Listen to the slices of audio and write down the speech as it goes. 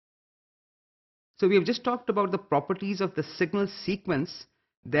So we have just talked about the properties of the signal sequence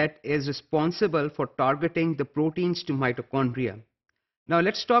that is responsible for targeting the proteins to mitochondria. Now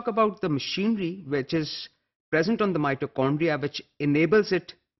let's talk about the machinery which is present on the mitochondria, which enables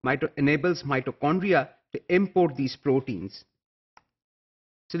mitochondria to import these proteins.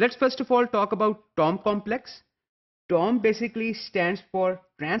 So let's first of all talk about TOM complex. TOM basically stands for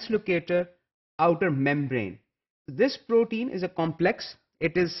translocator outer membrane. This protein is a complex.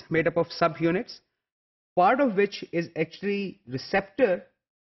 It is made up of subunits, part of which is actually receptor,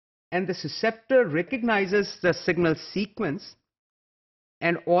 and this receptor recognizes the signal sequence,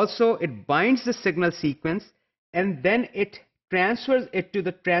 and also it binds the signal sequence, and then it transfers it to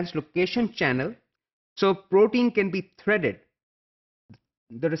the translocation channel so protein can be threaded.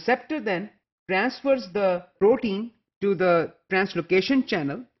 The receptor then transfers the protein to the translocation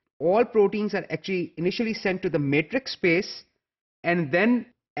channel. All proteins are actually initially sent to the matrix space, and then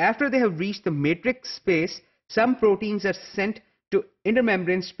after they have reached the matrix space, some proteins are sent to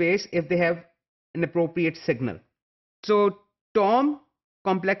intermembrane space if they have an appropriate signal. So TOM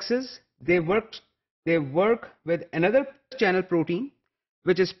complexes, they work with another channel protein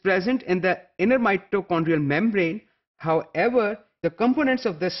which is present in the inner mitochondrial membrane. However, the components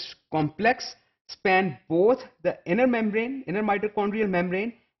of this complex span both the inner mitochondrial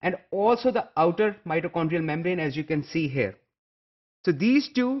membrane, and also the outer mitochondrial membrane, as you can see here. So these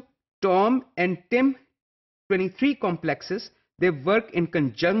two, TOM and TIM23 complexes, they work in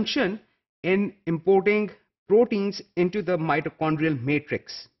conjunction in importing proteins into the mitochondrial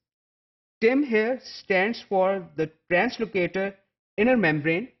matrix. TIM here stands for the translocator inner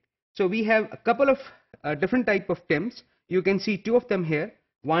membrane. So we have a couple of different type of TIMs. You can see two of them here,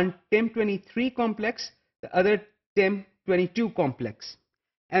 one TIM23 complex, the other TIM22 complex.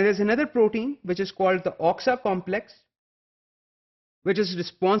 And there's another protein which is called the OXA complex, which is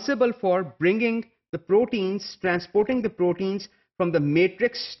responsible for bringing the proteins, transporting the proteins from the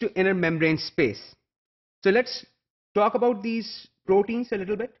matrix to inner membrane space. So let's talk about these proteins a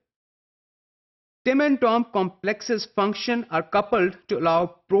little bit. TIM and TOM complexes function are coupled to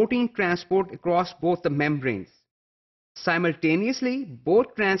allow protein transport across both the membranes. Simultaneously,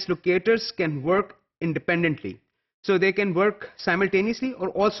 both translocators can work independently. So they can work simultaneously or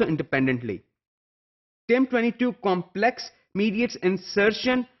also independently. TIM22 complex mediates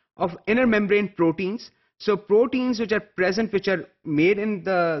insertion of inner membrane proteins. So proteins which are present, which are made in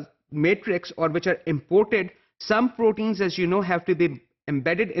the matrix or which are imported, some proteins, as you know, have to be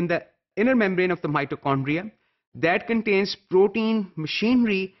embedded in the inner membrane of the mitochondria. That contains protein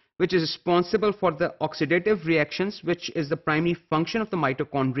machinery which is responsible for the oxidative reactions, which is the primary function of the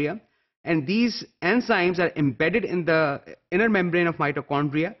mitochondria. And these enzymes are embedded in the inner membrane of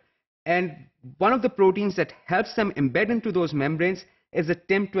mitochondria. And one of the proteins that helps them embed into those membranes is the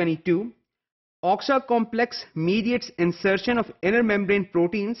TIM22. OXA complex mediates insertion of inner membrane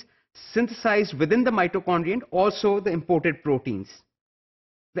proteins synthesized within the mitochondria and also the imported proteins.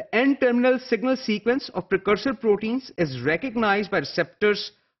 The N-terminal signal sequence of precursor proteins is recognized by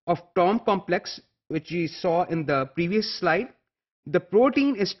receptors of TOM complex, which we saw in the previous slide. The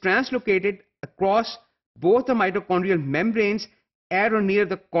protein is translocated across both the mitochondrial membranes at or near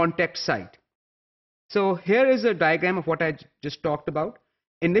the contact site. So here is a diagram of what I just talked about.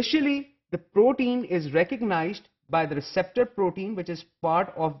 Initially, the protein is recognized by the receptor protein, which is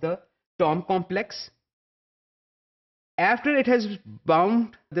part of the TOM complex. After it has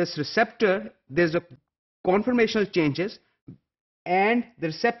bound this receptor, there's a conformational changes, and the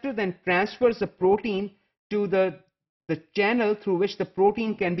receptor then transfers the protein to the channel through which the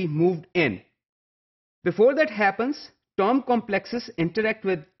protein can be moved in. Before that happens, TOM complexes interact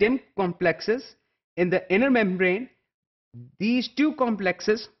with TIM complexes in the inner membrane. These two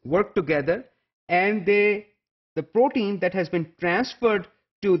complexes work together, and the protein that has been transferred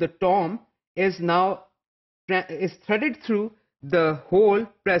to the TOM is now threaded through the hole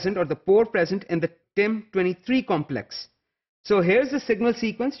present or the pore present in the TIM23 complex. So here's the signal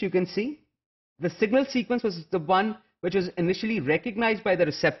sequence. You can see the signal sequence was the one which was initially recognized by the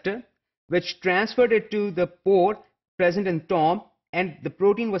receptor, which transferred it to the pore present in TOM, and the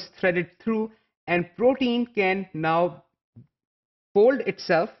protein was threaded through, and protein can now fold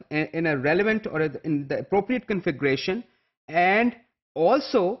itself in a relevant or in the appropriate configuration. And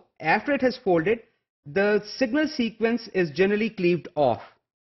also, after it has folded, the signal sequence is generally cleaved off.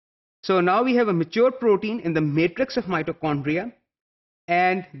 So now we have a mature protein in the matrix of mitochondria,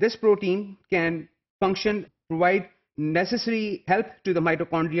 and this protein can function, provide necessary help to the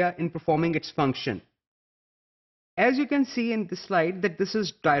mitochondria in performing its function. As you can see in this slide, that this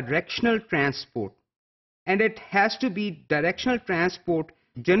is directional transport, and it has to be directional transport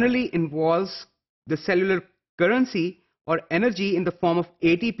generally involves the cellular currency or energy in the form of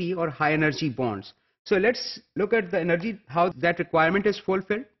ATP or high energy bonds. So let's look at the energy, how that requirement is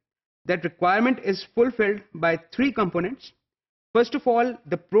fulfilled. That requirement is fulfilled by three components. First of all,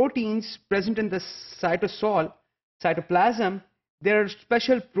 the proteins present in the cytoplasm, there are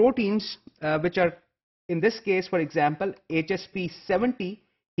special proteins which are, in this case, for example, HSP70,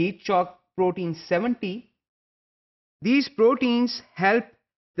 heat shock protein 70. These proteins help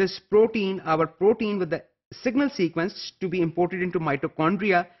this protein, our protein with the signal sequence, to be imported into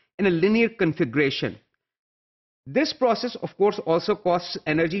mitochondria in a linear configuration. This process, of course, also costs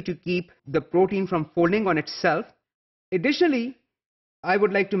energy to keep the protein from folding on itself. Additionally, I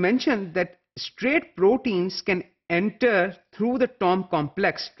would like to mention that straight proteins can enter through the TOM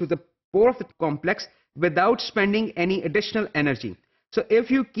complex to the pore of the complex without spending any additional energy. So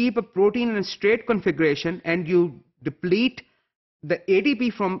if you keep a protein in a straight configuration and you deplete the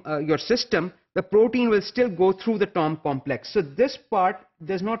ATP from your system, the protein will still go through the TOM complex. So this part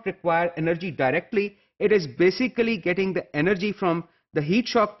does not require energy directly. It is basically getting the energy from the heat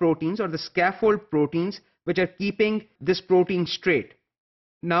shock proteins or the scaffold proteins, which are keeping this protein straight.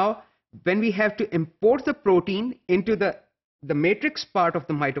 Now, when we have to import the protein into the matrix part of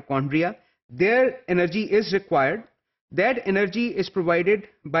the mitochondria, their energy is required. That energy is provided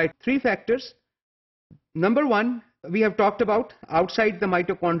by three factors. Number one, we have talked about outside the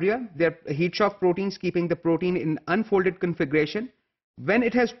mitochondria, there are heat shock proteins keeping the protein in unfolded configuration. When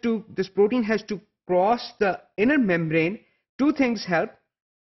this protein has to cross the inner membrane, two things help.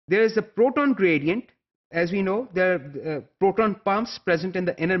 There is a proton gradient. As we know, there are proton pumps present in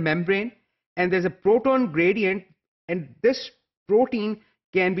the inner membrane, and there's a proton gradient, and this protein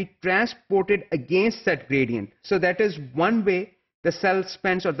can be transported against that gradient. So that is one way the cell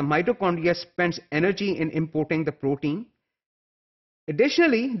spends, or the mitochondria spends, energy in importing the protein.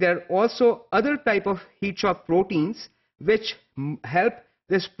 Additionally, there are also other type of heat shock proteins which help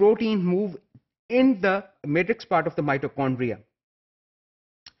this protein move in the matrix part of the mitochondria.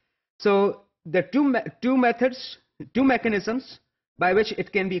 So there are two mechanisms by which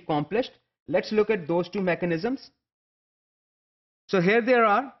it can be accomplished. Let's look at those two mechanisms. So here there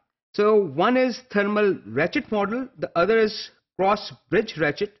are. So one is thermal ratchet model, the other is cross bridge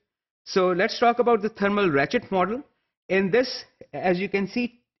ratchet. So let's talk about the thermal ratchet model. In this, as you can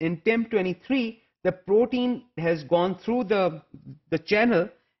see in TIM23, the protein has gone through the channel,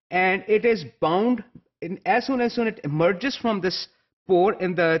 and it is bound as soon as it emerges from this pore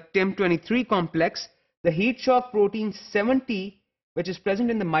in the TIM23 complex. The heat shock protein 70, which is present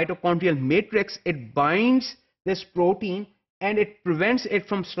in the mitochondrial matrix, it binds this protein and it prevents it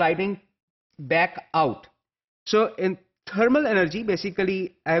from sliding back out. So in thermal energy,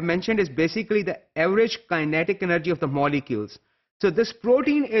 basically, I have mentioned, is basically the average kinetic energy of the molecules. So this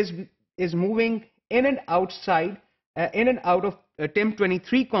protein is moving in and outside, in and out of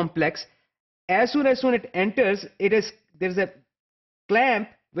TIM23 complex. As soon as it enters, there's a clamp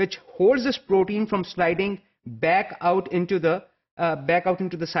which holds this protein from sliding back out into the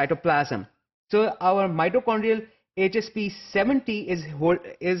cytoplasm. So our mitochondrial HSP70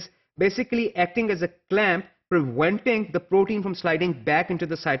 is basically acting as a clamp, preventing the protein from sliding back into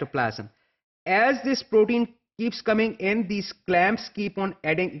the cytoplasm. As this protein keeps coming in, these clamps keep on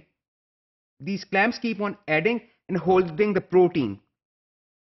adding and holding the protein.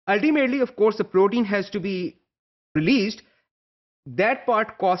 Ultimately, of course, the protein has to be released. That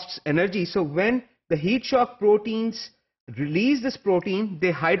part costs energy. So when the heat shock proteins release this protein,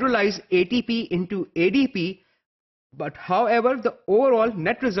 they hydrolyze ATP into ADP. But however, the overall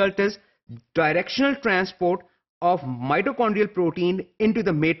net result is directional transport of mitochondrial protein into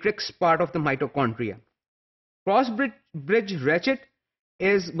the matrix part of the mitochondria. Cross bridge ratchet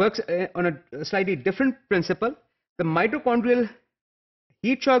works on a slightly different principle. The mitochondrial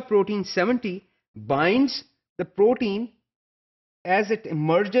heat shock protein 70 binds the protein as it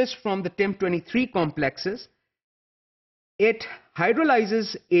emerges from the TIM23 complexes. It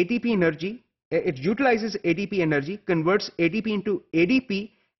hydrolyzes ATP energy. It utilizes ATP energy, converts ATP into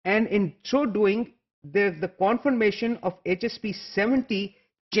ADP, and in so doing, the conformation of HSP70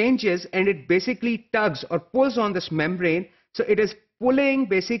 changes, and it basically tugs or pulls on this membrane. So it is pulling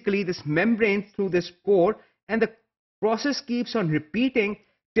basically this membrane through this pore, and the process keeps on repeating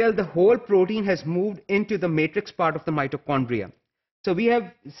till the whole protein has moved into the matrix part of the mitochondria. So we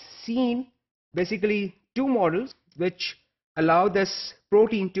have seen basically two models which allow this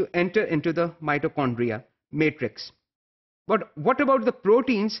protein to enter into the mitochondria matrix. But what about the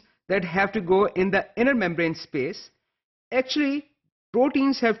proteins that have to go in the inner membrane space? Actually,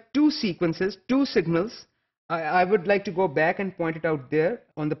 proteins have two sequences, two signals. I would like to go back and point it out there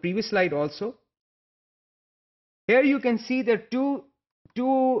on the previous slide also. Here you can see there are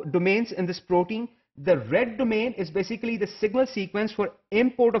two domains in this protein. The red domain is basically the signal sequence for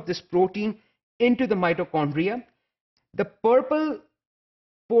import of this protein into the mitochondria. The purple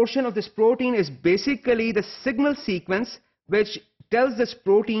portion of this protein is basically the signal sequence which tells this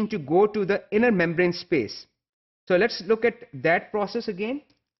protein to go to the inner membrane space. So let's look at that process again.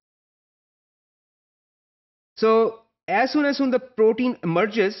 So as soon as the protein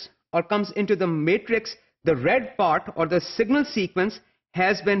emerges or comes into the matrix, the red part or the signal sequence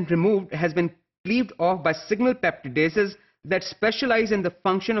has been removed, has been cleaved off by signal peptidases that specialize in the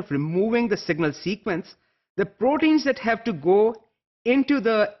function of removing the signal sequence. The proteins that have to go into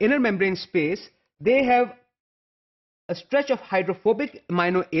the inner membrane space, they have a stretch of hydrophobic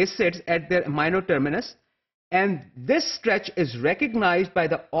amino acids at their amino terminus, and this stretch is recognized by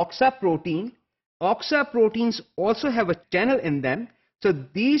the OXA protein. OXA proteins also have a channel in them, so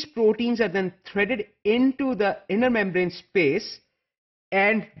these proteins are then threaded into the inner membrane space,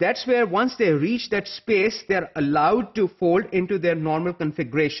 and that's where once they reach that space, they're allowed to fold into their normal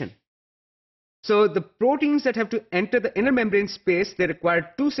configuration. So the proteins that have to enter the inner membrane space, they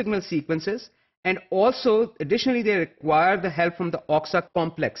require two signal sequences, and also additionally they require the help from the OXA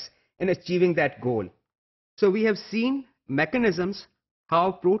complex in achieving that goal. So we have seen mechanisms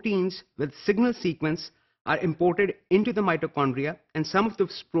how proteins with signal sequence are imported into the mitochondria, and some of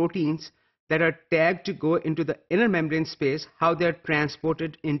those proteins that are tagged to go into the inner membrane space, how they are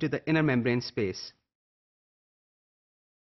transported into the inner membrane space.